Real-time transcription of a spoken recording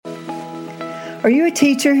Are you a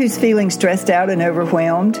teacher who's feeling stressed out and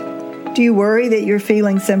overwhelmed? Do you worry that you're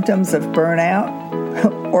feeling symptoms of burnout?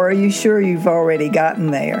 Or are you sure you've already gotten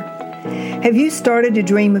there? Have you started to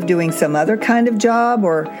dream of doing some other kind of job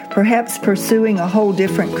or perhaps pursuing a whole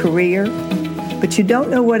different career? But you don't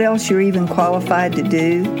know what else you're even qualified to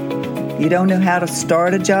do? You don't know how to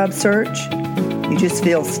start a job search? You just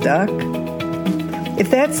feel stuck? If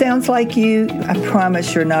that sounds like you, I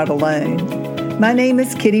promise you're not alone. My name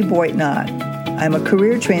is Kitty Boitnott. I'm a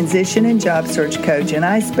career transition and job search coach, and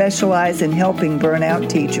I specialize in helping burnout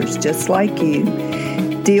teachers just like you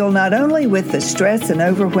deal not only with the stress and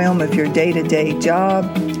overwhelm of your day-to-day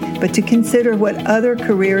job, but to consider what other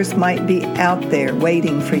careers might be out there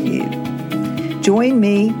waiting for you. Join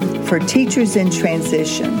me for Teachers in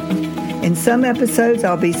Transition. In some episodes,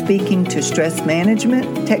 I'll be speaking to stress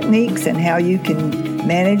management techniques and how you can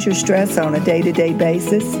manage your stress on a day-to-day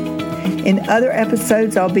basis. In other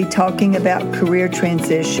episodes, I'll be talking about career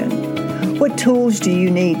transition. What tools do you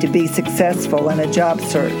need to be successful in a job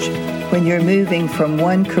search when you're moving from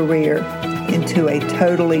one career into a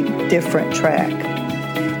totally different track?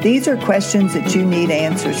 These are questions that you need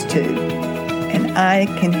answers to, and I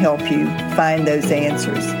can help you find those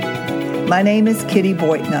answers. My name is Kitty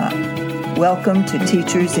Boitnott. Welcome to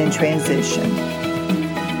Teachers in Transition.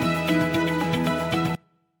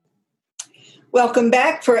 Welcome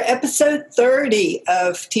back for episode 30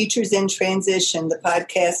 of Teachers in Transition, the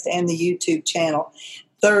podcast and the YouTube channel.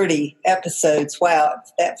 30 episodes. Wow,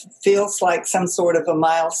 that feels like some sort of a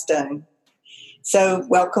milestone. So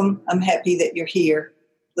welcome. I'm happy that you're here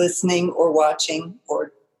listening or watching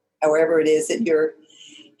or however it is that you're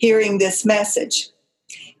hearing this message.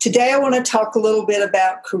 Today I want to talk a little bit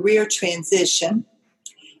about career transition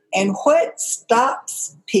and what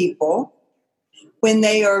stops people when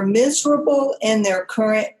they are miserable in their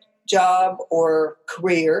current job or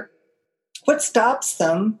career. What stops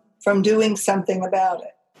them from doing something about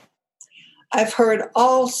it? I've heard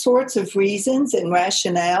all sorts of reasons and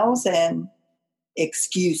rationales and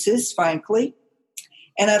excuses, frankly,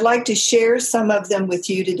 and I'd like to share some of them with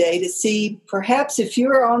you today to see perhaps if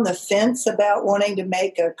you're on the fence about wanting to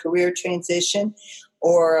make a career transition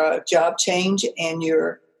or a job change and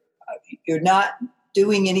you're not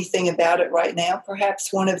doing anything about it right now,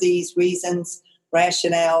 perhaps one of these reasons,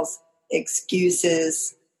 rationales,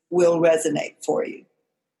 excuses will resonate for you.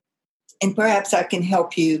 And perhaps I can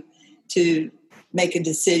help you to make a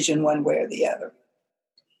decision one way or the other.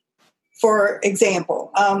 For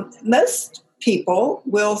example, most people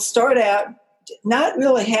will start out not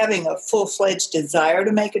really having a full-fledged desire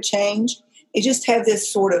to make a change. They just have this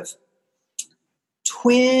sort of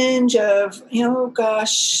twinge of,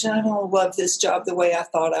 gosh, I don't love this job the way I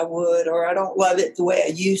thought I would, or I don't love it the way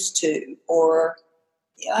I used to, or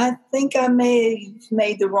I think I may have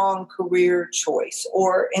made the wrong career choice.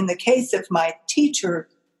 Or in the case of my teacher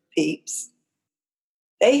peeps,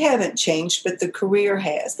 they haven't changed, but the career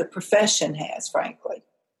has, the profession has, frankly.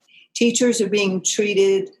 Teachers are being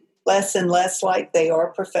treated less and less like they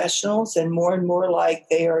are professionals and more like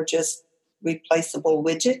they are just replaceable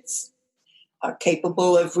widgets.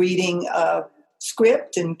 Capable of reading a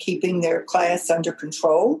script and keeping their class under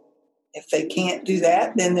control. If they can't do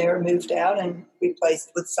that, then they're moved out and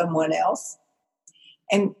replaced with someone else.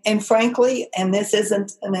 And frankly, and this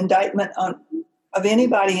isn't an indictment of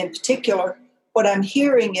anybody in particular, what I'm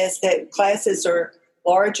hearing is that classes are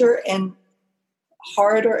larger and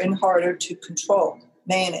harder to control,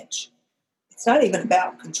 manage. It's not even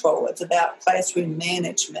about control, it's about classroom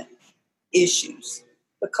management issues.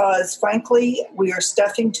 Because, frankly, we are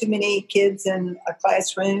stuffing too many kids in a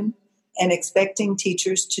classroom and expecting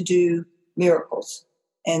teachers to do miracles.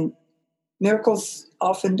 And miracles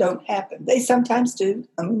often don't happen. They sometimes do.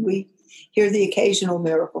 I mean, we hear the occasional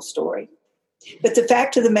miracle story. But the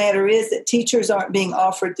fact of the matter is that teachers aren't being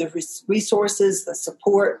offered the resources, the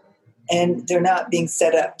support, and they're not being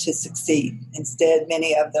set up to succeed. Instead,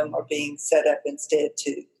 many of them are being set up instead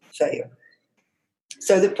to fail.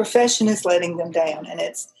 So the profession is letting them down, and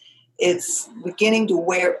it's beginning to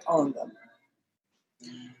wear on them.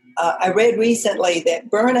 I read recently that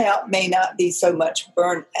burnout may not be so much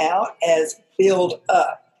burn out as build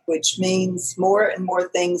up, which means more and more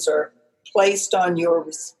things are placed on your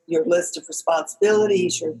list of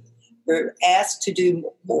responsibilities. You're asked to do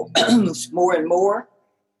more, more and more,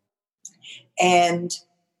 and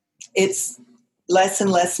it's less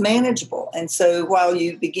and less manageable. And so while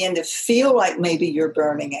you begin to feel like maybe you're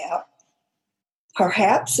burning out,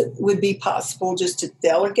 perhaps it would be possible just to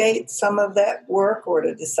delegate some of that work or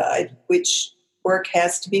to decide which work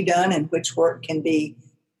has to be done and which work can be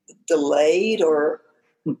delayed or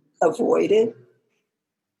avoided.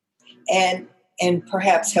 And and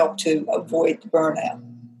perhaps help to avoid the burnout.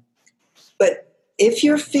 But if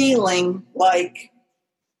you're feeling like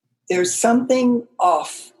there's something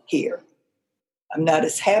off here, I'm not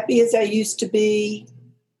as happy as I used to be,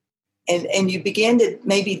 and you begin to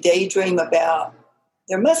maybe daydream about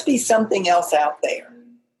there must be something else out there.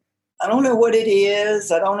 I don't know what it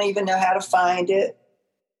is. I don't even know how to find it,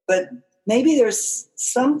 but maybe there's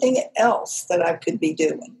something else that I could be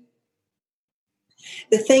doing.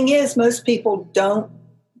 The thing is, most people don't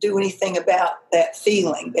do anything about that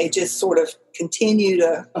feeling. They just sort of continue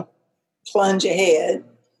to plunge ahead.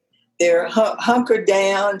 They're hunkered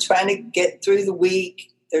down, trying to get through the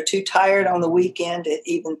week. They're too tired on the weekend to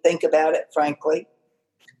even think about it, frankly.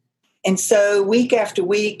 And so week after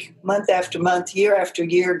week, month after month, year after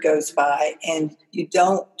year goes by, and you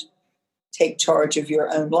don't take charge of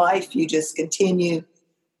your own life. You just continue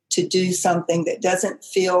to do something that doesn't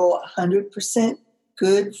feel 100%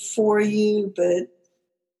 good for you, but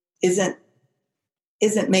isn't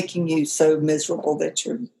making you so miserable that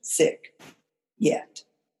you're sick yet.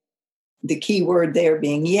 The key word there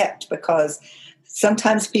being yet, because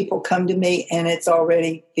sometimes people come to me and it's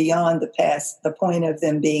already beyond the point of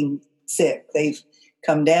them being sick. They've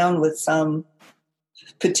come down with some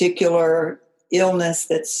particular illness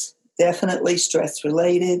that's definitely stress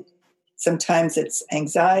related. Sometimes it's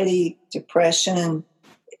anxiety, depression.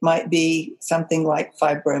 It might be something like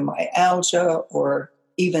fibromyalgia or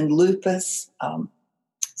even lupus,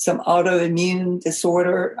 some autoimmune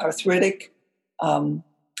disorder, arthritic.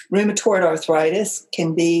 Rheumatoid arthritis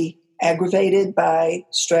can be aggravated by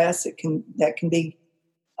stress.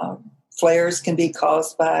 Flares can be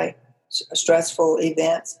caused by stressful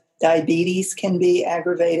events. Diabetes can be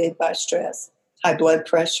aggravated by stress. High blood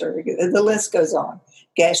pressure. The list goes on.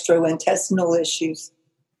 Gastrointestinal issues.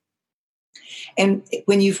 And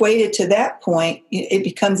when you've waited to that point, it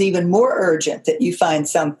becomes even more urgent that you find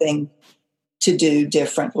something to do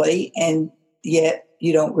differently, and yet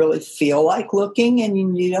you don't really feel like looking,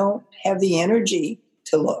 and you don't have the energy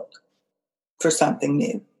to look for something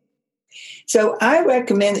new. So I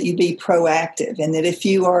recommend that you be proactive, and that if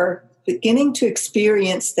you are beginning to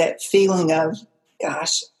experience that feeling of,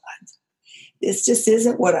 gosh, this just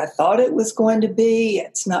isn't what I thought it was going to be.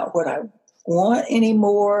 It's not what I want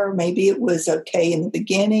anymore. Maybe it was okay in the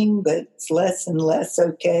beginning, but it's less and less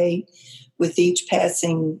okay with each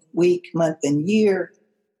passing week, month, and year.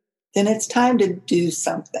 Then it's time to do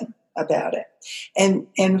something about it.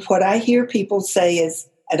 And what I hear people say is,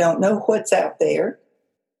 I don't know what's out there.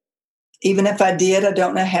 Even if I did, I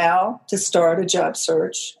don't know how to start a job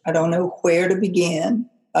search. I don't know where to begin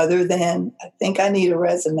other than I think I need a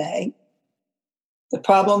resume. The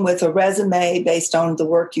problem with a resume based on the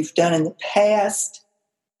work you've done in the past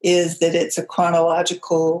is that it's a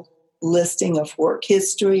chronological listing of work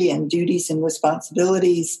history and duties and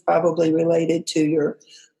responsibilities probably related to your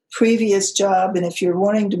previous job. And if you're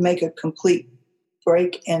wanting to make a complete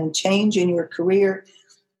break and change in your career,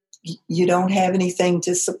 you don't have anything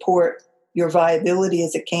to support your viability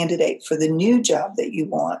as a candidate for the new job that you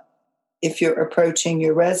want if you're approaching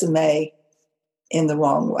your resume in the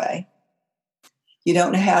wrong way. You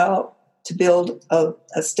don't know how to build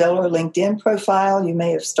a stellar LinkedIn profile. You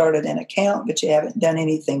may have started an account, but you haven't done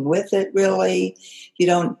anything with it really. You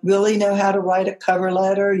don't really know how to write a cover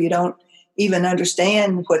letter. You don't even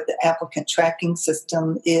understand what the applicant tracking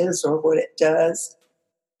system is or what it does.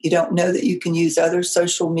 You don't know that you can use other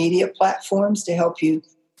social media platforms to help you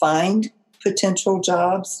find potential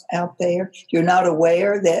jobs out there. You're not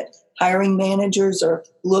aware that hiring managers are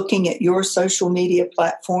looking at your social media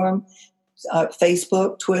platform,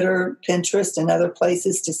 Facebook, Twitter, Pinterest, and other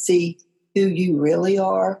places to see who you really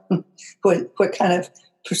are. What kind of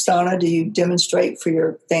persona do you demonstrate for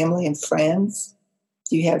your family and friends?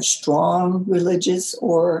 Do you have strong religious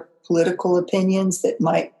or political opinions that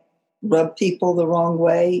might rub people the wrong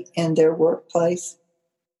way in their workplace?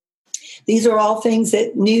 These are all things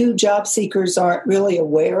that new job seekers aren't really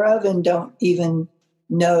aware of and don't even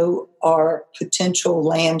know are potential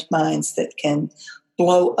landmines that can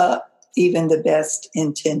blow up even the best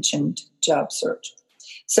intentioned job search.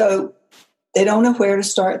 So they don't know where to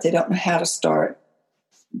start. They don't know how to start.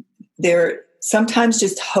 They're sometimes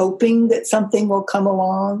just hoping that something will come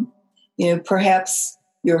along. Perhaps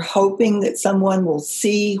you're hoping that someone will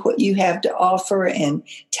see what you have to offer and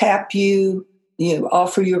tap you,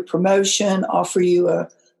 offer you a promotion, offer you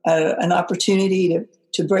an opportunity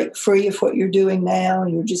to break free of what you're doing now.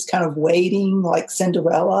 You're just kind of waiting like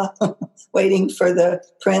Cinderella, waiting for the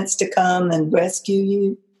prince to come and rescue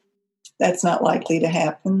you. That's not likely to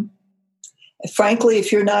happen. Frankly,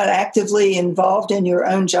 if you're not actively involved in your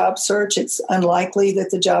own job search, it's unlikely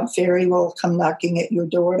that the job fairy will come knocking at your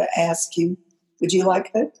door to ask you, would you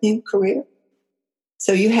like a new career?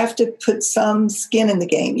 So you have to put some skin in the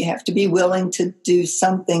game. You have to be willing to do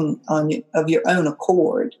something of your own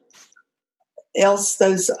accord. Else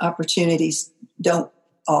those opportunities don't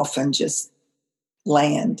often just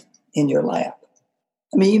land in your lap.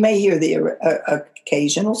 I mean, you may hear the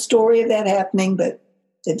occasional story of that happening, but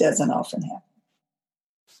it doesn't often happen.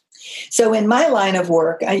 So in my line of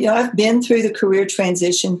work, I've been through the career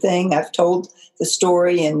transition thing. I've told the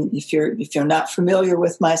story, and if you're not familiar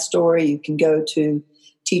with my story, you can go to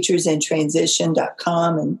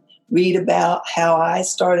teachersintransition.com and read about how I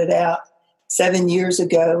started out 7 years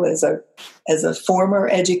ago as a former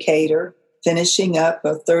educator, finishing up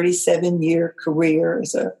a 37-year career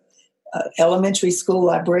as a elementary school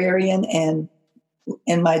librarian, and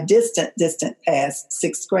in my distant past,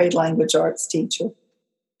 sixth grade language arts teacher.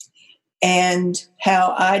 And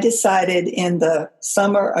how I decided in the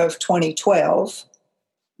summer of 2012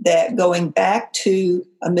 that going back to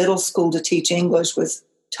a middle school to teach English was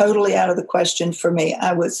totally out of the question for me.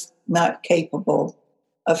 I was not capable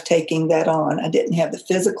of taking that on. I didn't have the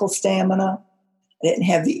physical stamina. I didn't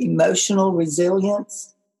have the emotional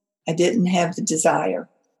resilience. I didn't have the desire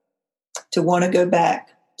to want to go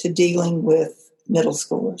back to dealing with middle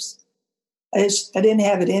schoolers. I didn't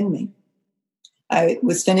have it in me. I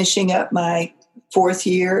was finishing up my 4th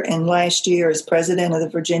year and last year as president of the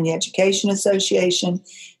Virginia Education Association,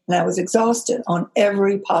 and I was exhausted on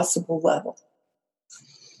every possible level.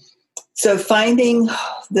 So finding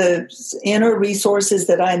the inner resources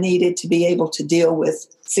that I needed to be able to deal with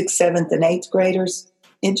 6th, 7th, and 8th graders,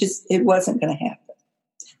 it wasn't going to happen.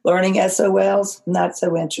 Learning SOLs, not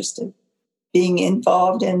so interested. Being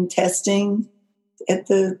involved in testing at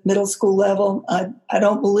the middle school level, I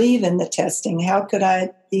don't believe in the testing. How could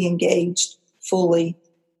I be engaged fully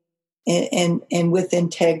and with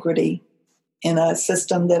integrity in a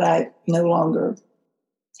system that I no longer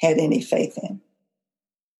had any faith in?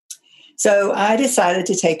 So I decided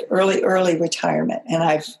to take early retirement, and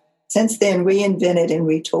I've since then reinvented and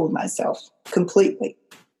retooled myself completely.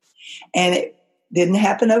 And it didn't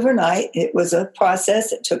happen overnight. It was a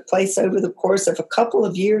process that took place over the course of a couple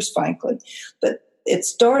of years, frankly. But it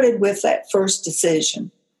started with that first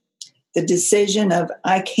decision, the decision of,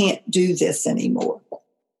 I can't do this anymore.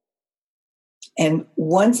 And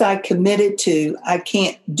once I committed to, I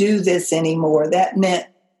can't do this anymore, that meant,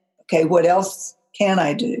 okay, what else can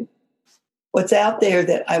I do? What's out there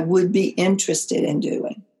that I would be interested in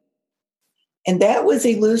doing? And that was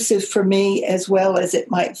elusive for me as well as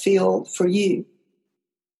it might feel for you.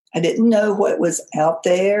 I didn't know what was out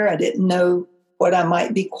there. I didn't know what I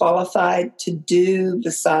might be qualified to do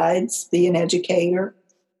besides be an educator.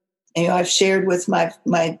 And, I've shared with my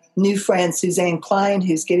new friend, Suzanne Klein,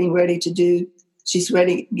 who's getting ready to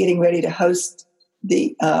host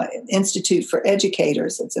the Institute for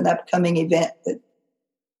Educators. It's an upcoming event that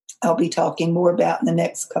I'll be talking more about in the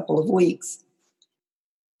next couple of weeks.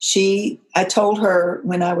 I told her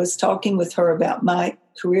when I was talking with her about my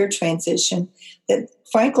career transition that,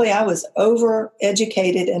 frankly, I was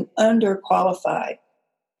overeducated and underqualified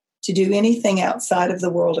to do anything outside of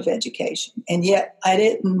the world of education. And yet I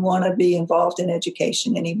didn't want to be involved in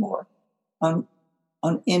education anymore on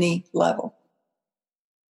any level.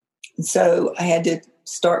 And so I had to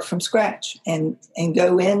start from scratch and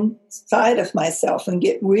go inside of myself and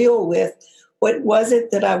get real with what was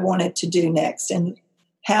it that I wanted to do next, and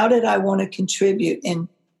how did I want to contribute, and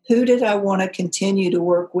who did I want to continue to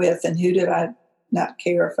work with, and who did I not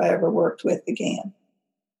care if I ever worked with again.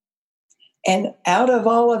 And out of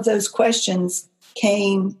all of those questions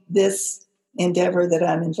came this endeavor that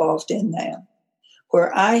I'm involved in now,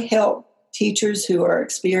 where I help teachers who are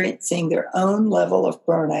experiencing their own level of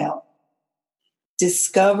burnout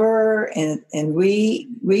discover and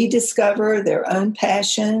rediscover their own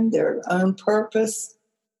passion, their own purpose,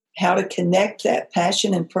 how to connect that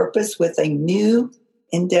passion and purpose with a new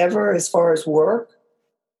endeavor as far as work,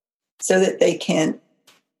 so that they can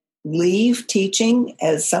leave teaching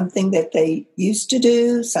as something that they used to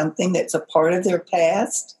do, something that's a part of their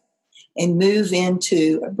past, and move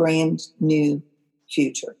into a brand new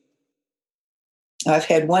future. I've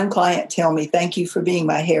had one client tell me, "Thank you for being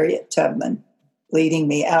my Harriet Tubman, leading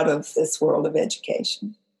me out of this world of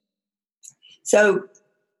education." So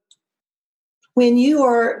when you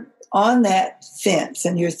are on that fence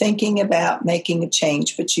and you're thinking about making a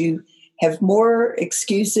change, but you have more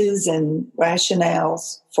excuses and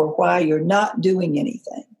rationales for why you're not doing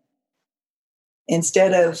anything,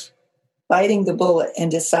 instead of biting the bullet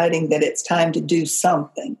and deciding that it's time to do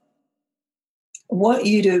something, I want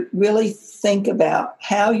you to really think about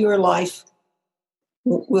how your life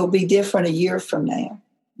will be different a year from now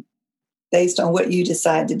based on what you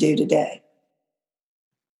decide to do today.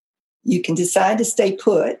 You can decide to stay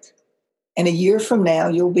put, and a year from now,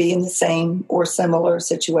 you'll be in the same or similar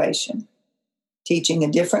situation, teaching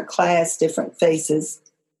a different class, different faces,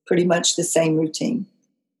 pretty much the same routine.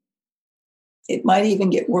 It might even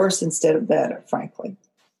get worse instead of better, frankly.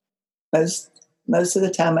 Most of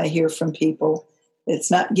the time I hear from people, it's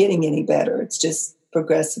not getting any better. It's just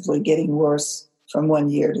progressively getting worse from one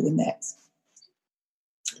year to the next.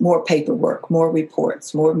 More paperwork, more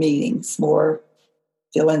reports, more meetings, more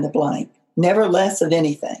fill in the blank. Never less of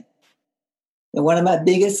anything. And one of my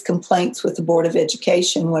biggest complaints with the Board of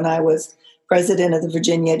Education when I was president of the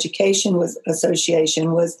Virginia Education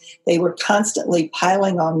Association was they were constantly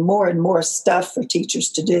piling on more and more stuff for teachers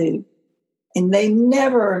to do. And they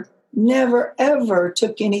never, ever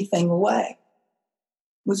took anything away.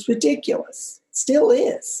 It was ridiculous. Still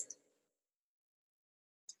is.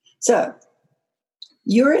 So,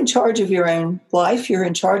 you're in charge of your own life. You're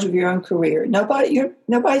in charge of your own career.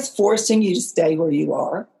 Nobody's forcing you to stay where you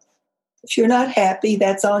are. If you're not happy,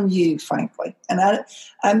 that's on you, frankly. And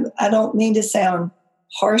I don't mean to sound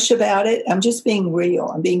harsh about it. I'm just being real.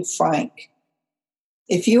 I'm being frank.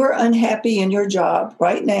 If you are unhappy in your job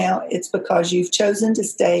right now, it's because you've chosen to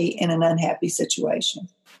stay in an unhappy situation.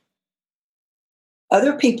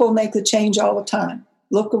 Other people make the change all the time.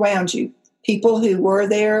 Look around you. People who were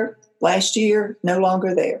there last year, no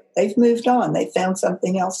longer there. They've moved on. They found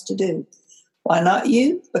something else to do. Why not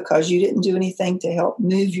you? Because you didn't do anything to help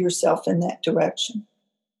move yourself in that direction.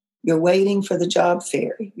 You're waiting for the job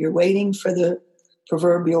fairy. You're waiting for the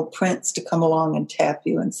proverbial prince to come along and tap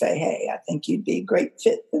you and say, hey, I think you'd be a great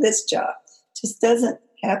fit for this job. It just doesn't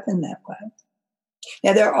happen that way.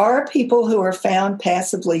 Now, there are people who are found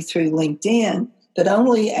passively through LinkedIn, but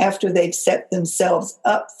only after they've set themselves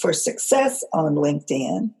up for success on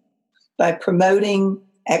LinkedIn by promoting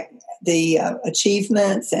the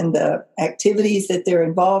achievements and the activities that they're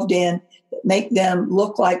involved in that make them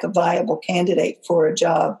look like a viable candidate for a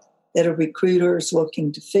job that a recruiter is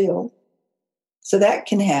looking to fill. So that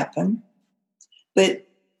can happen, but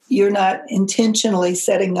you're not intentionally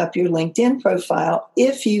setting up your LinkedIn profile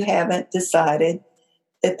if you haven't decided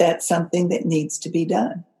that that's something that needs to be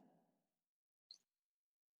done.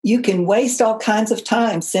 You can waste all kinds of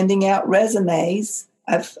time sending out resumes.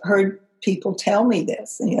 I've heard people tell me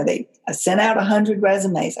this. I sent out 100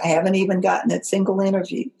 resumes. I haven't even gotten a single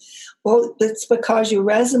interview. Well, it's because your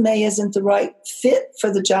resume isn't the right fit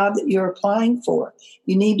for the job that you're applying for.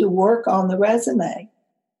 You need to work on the resume.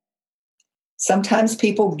 Sometimes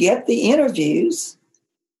people get the interviews.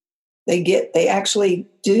 They actually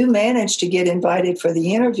do manage to get invited for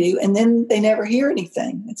the interview, and then they never hear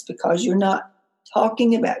anything. It's because you're not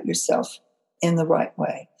talking about yourself in the right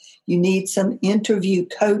way. You need some interview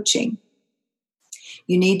coaching.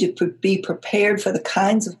 You need to be prepared for the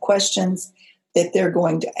kinds of questions that they're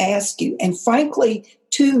going to ask you. And frankly,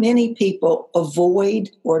 too many people avoid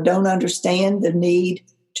or don't understand the need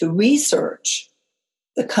to research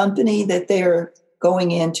the company that they're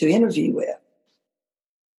going in to interview with,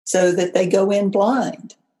 so that they go in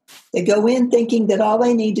blind. They go in thinking that all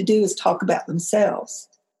they need to do is talk about themselves.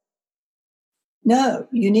 No,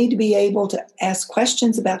 you need to be able to ask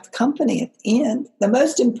questions about the company at the end. The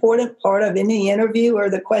most important part of any interview are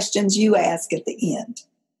the questions you ask at the end.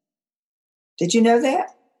 Did you know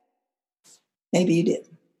that? Maybe you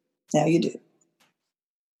didn't. Now you do.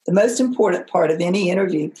 The most important part of any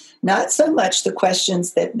interview, not so much the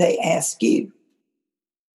questions that they ask you.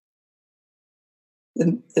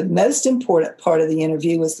 The most important part of the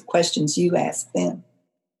interview is the questions you ask them,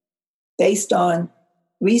 based on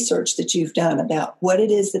research that you've done about what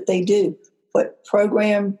it is that they do, what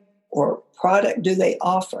program or product do they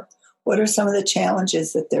offer, what are some of the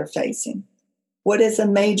challenges that they're facing, what is a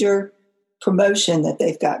major promotion that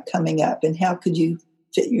they've got coming up, and how could you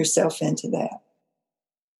fit yourself into that?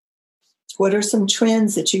 What are some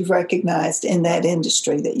trends that you've recognized in that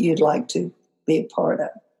industry that you'd like to be a part of?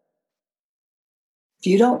 If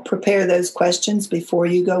you don't prepare those questions before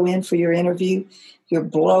you go in for your interview, you're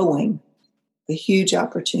blowing a huge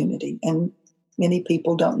opportunity. And many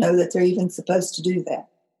people don't know that they're even supposed to do that.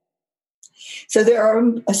 So there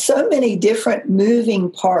are so many different moving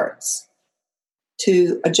parts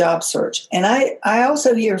to a job search. And I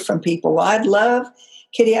also hear from people, well, I'd love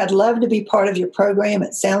to be part of your program.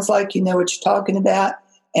 It sounds like you know what you're talking about.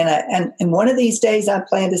 And one of these days I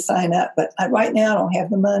plan to sign up, but right now I don't have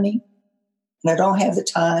the money and I don't have the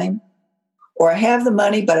time. Or I have the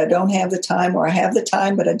money, but I don't have the time. Or I have the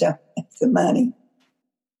time, but I don't have the money.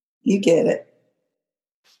 You get it.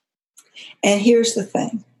 And here's the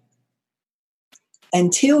thing.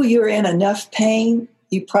 Until you're in enough pain,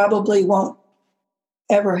 you probably won't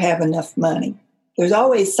ever have enough money. There's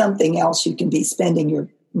always something else you can be spending your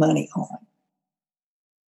money on.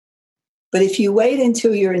 But if you wait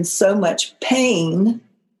until you're in so much pain,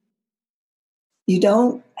 you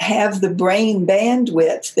don't have the brain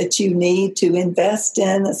bandwidth that you need to invest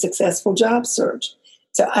in a successful job search.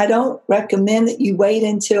 So I don't recommend that you wait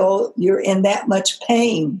until you're in that much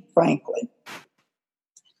pain, frankly.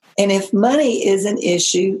 And if money is an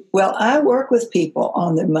issue, well, I work with people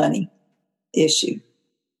on their money issue.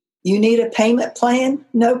 You need a payment plan?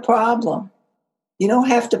 No problem. You don't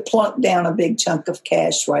have to plunk down a big chunk of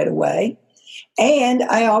cash right away. And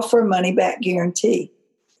I offer a money-back guarantee.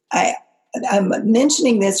 I'm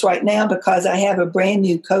mentioning this right now because I have a brand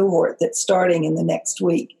new cohort that's starting in the next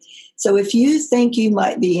week. So if you think you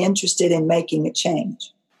might be interested in making a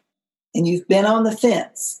change and you've been on the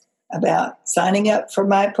fence about signing up for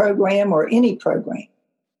my program or any program,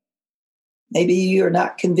 maybe you're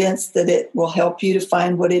not convinced that it will help you to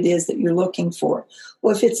find what it is that you're looking for.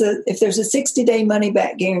 Well, if there's a 60-day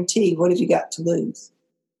money-back guarantee, what have you got to lose?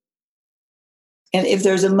 And if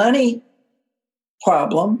there's a money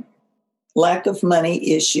problem, lack of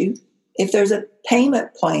money issue, if there's a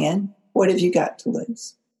payment plan, what have you got to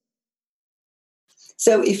lose?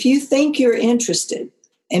 So if you think you're interested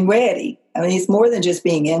and ready, I mean, it's more than just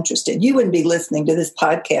being interested. You wouldn't be listening to this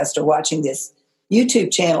podcast or watching this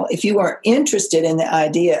YouTube channel if you weren't interested in the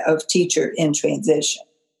idea of teacher in transition.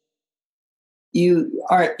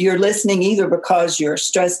 You're listening either because you're a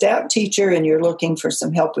stressed out teacher and you're looking for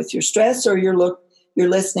some help with your stress, or you're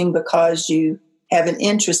listening because you have an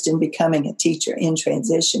interest in becoming a teacher in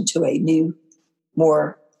transition to a new,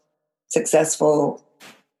 more successful,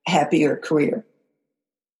 happier career.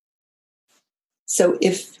 So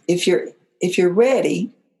if you're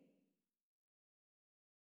ready,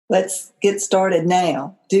 let's get started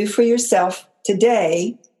now. Do for yourself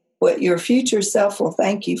today what your future self will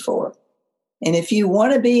thank you for. And if you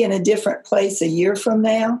want to be in a different place a year from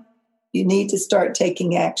now, you need to start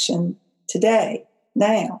taking action today,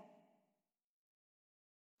 now.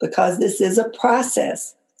 Because this is a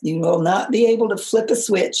process. You will not be able to flip a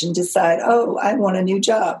switch and decide, oh, I want a new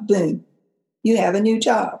job. Boom. You have a new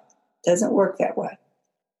job. Doesn't work that way.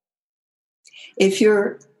 If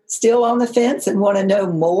you're still on the fence and want to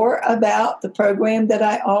know more about the program that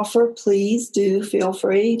I offer, please do feel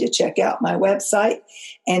free to check out my website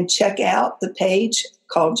and check out the page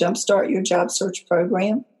called Jumpstart Your Job Search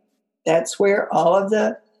Program. That's where all of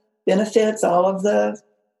the benefits, all of the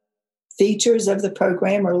features of the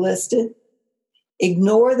program are listed.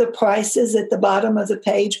 Ignore the prices at the bottom of the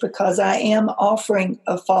page because I am offering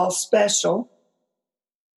a fall special.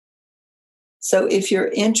 So if you're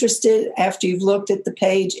interested after you've looked at the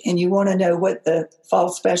page and you want to know what the fall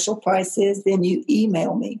special price is, then you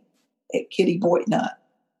email me at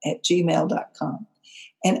kittyboitnott@gmail.com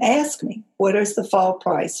and ask me, what is the fall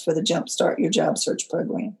price for the Jumpstart Your Job Search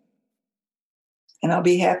program? And I'll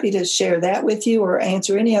be happy to share that with you or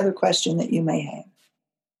answer any other question that you may have.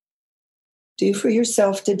 Do for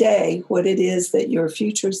yourself today what it is that your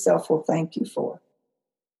future self will thank you for.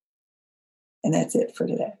 And that's it for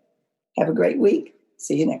today. Have a great week.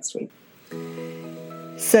 See you next week.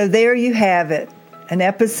 So there you have it, an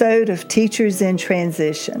episode of Teachers in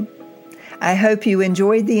Transition. I hope you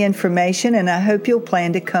enjoyed the information and I hope you'll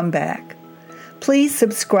plan to come back. Please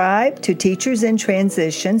subscribe to Teachers in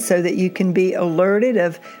Transition so that you can be alerted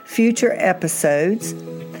of future episodes.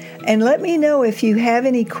 And let me know if you have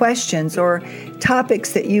any questions or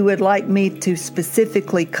topics that you would like me to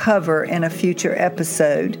specifically cover in a future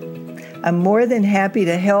episode. I'm more than happy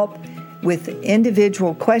to help with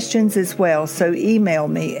individual questions as well, so email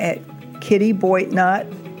me at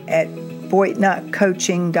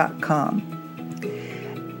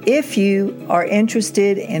kittyboitnott@boitnottcoaching.com. If you are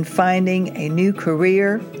interested in finding a new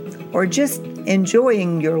career or just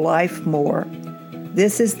enjoying your life more,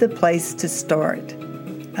 this is the place to start.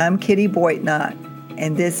 I'm Kitty Boitnott,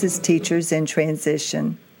 and this is Teachers in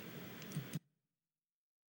Transition.